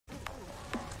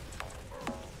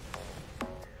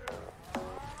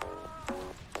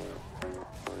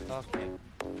Okay.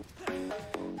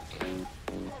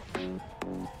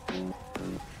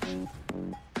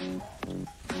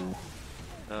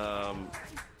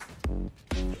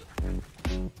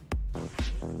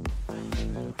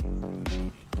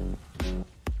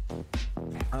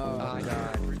 Oh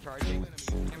god. Recharging.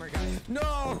 Hammer guy.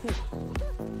 No!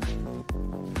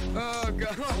 Oh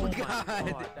god. Oh my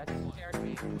god. That scared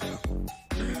me.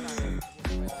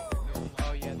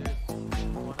 Oh yeah, there's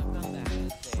one of them that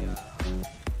has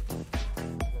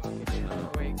a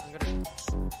wait, I'm gonna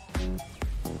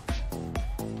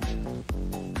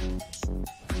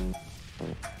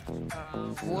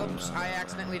Whoops, I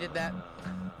accidentally did that.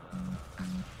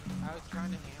 I was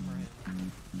trying to hammer him.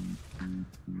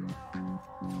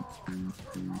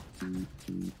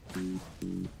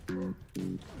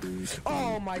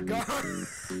 Oh my god.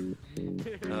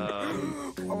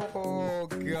 Oh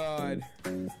god. I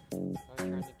was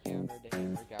trying to counter the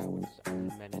hammer guy with his own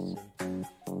medicine.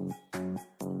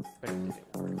 But it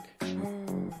didn't work.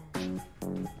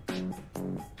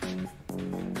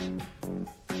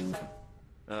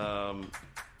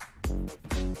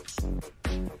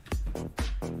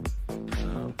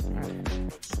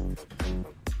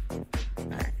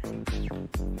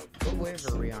 What wave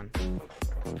are we on?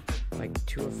 Like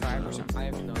 2 or 5 or something? I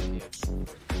have no idea.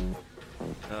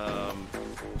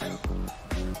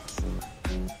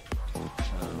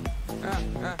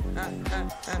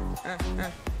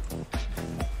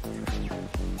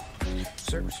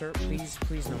 Sir, please,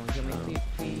 no one kill me,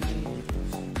 please.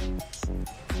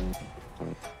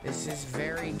 This is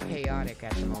very chaotic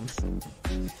at the moment.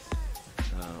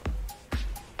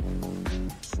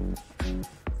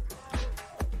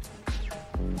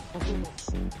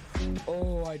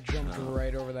 Oh, I jumped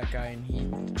right over that guy and he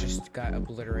just got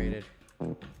obliterated.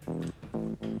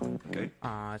 Okay.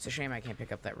 It's a shame I can't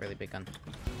pick up that really big gun.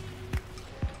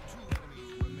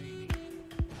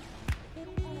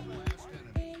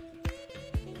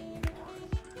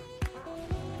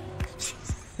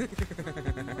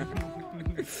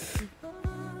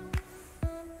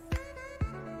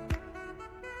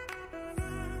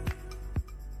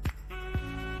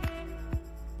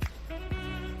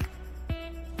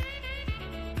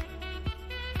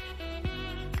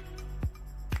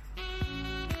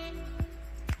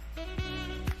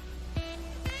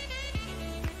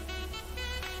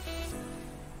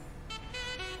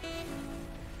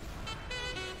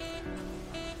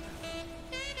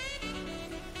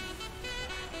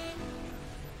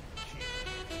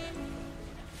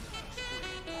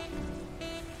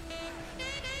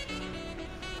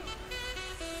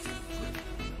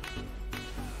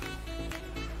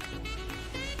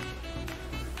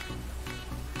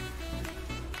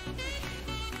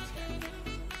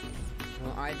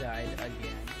 Well, I died again.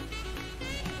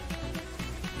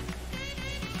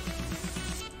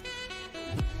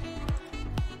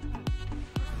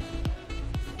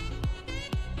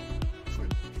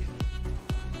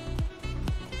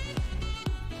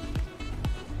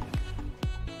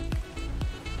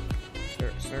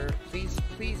 Sir, please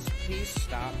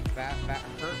stop. That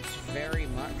hurts very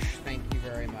much. Thank you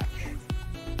very much.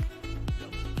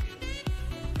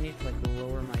 I need to like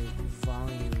lower my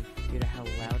volume due to how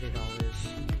loud it all is.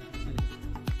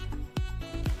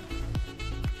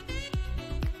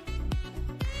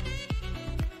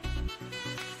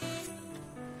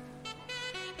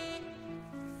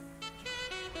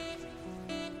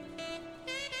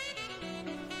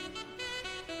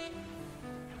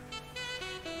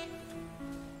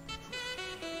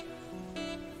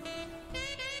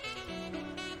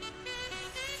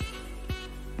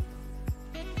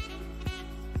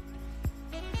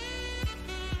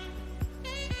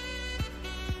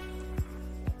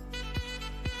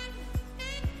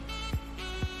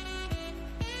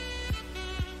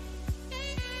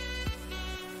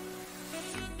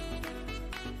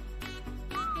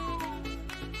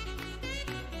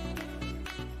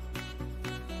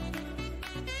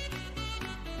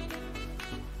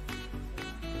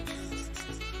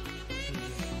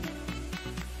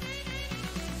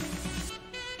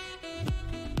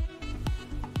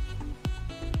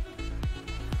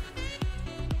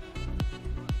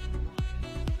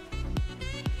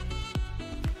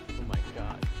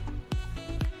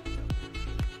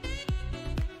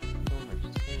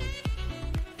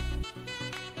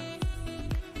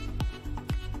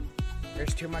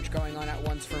 There's too much going on at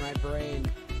once for my brain.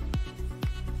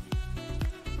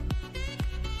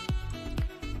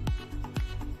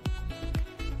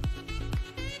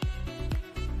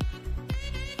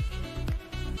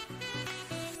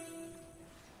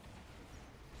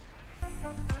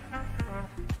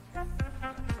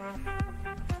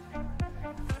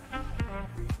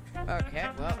 Okay,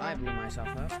 well, I blew myself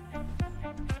up.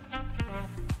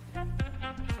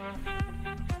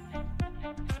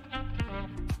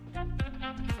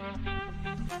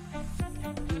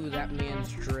 Ooh, that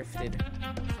man's drifted.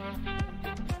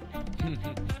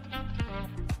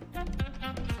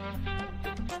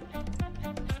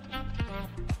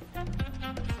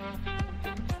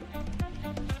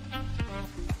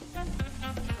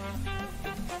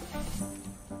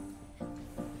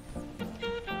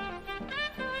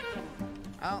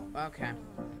 Oh, okay.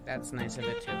 That's nice of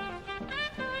it, too.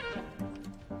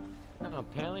 No,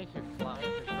 apparently if you're flying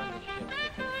through front of the ship, they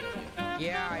can kill you.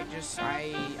 Yeah,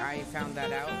 I found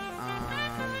that out.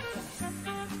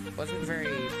 Wasn't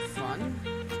very fun.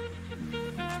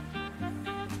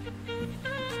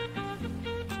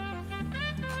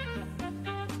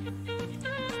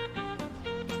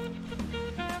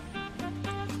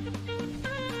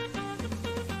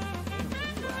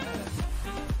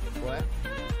 What?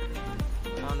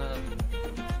 On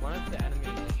one of the enemies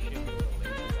in the ship with a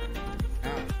laser gun.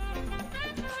 Oh.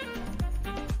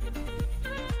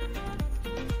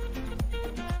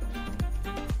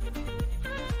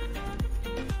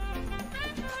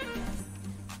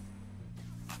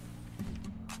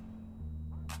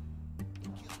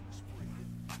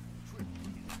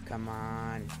 Come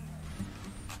on.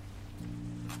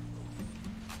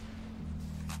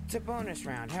 It's a bonus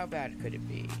round. How bad could it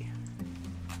be?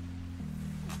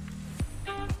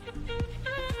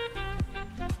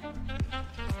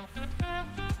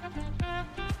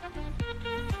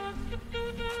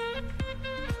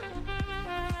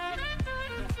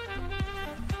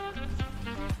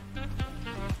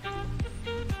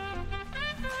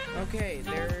 Okay,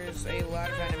 there's a lot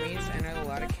of enemies and a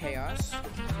lot of chaos.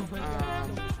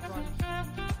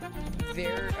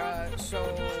 So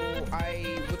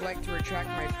I would like to retract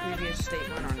my previous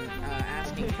statement on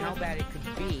asking how bad it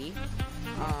could be.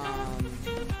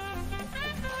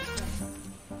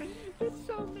 There's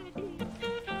so many.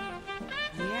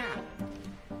 Yeah.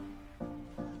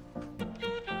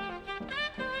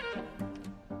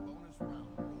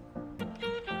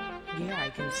 Yeah, I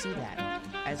can see that,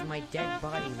 as my dead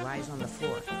body lies on the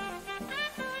floor.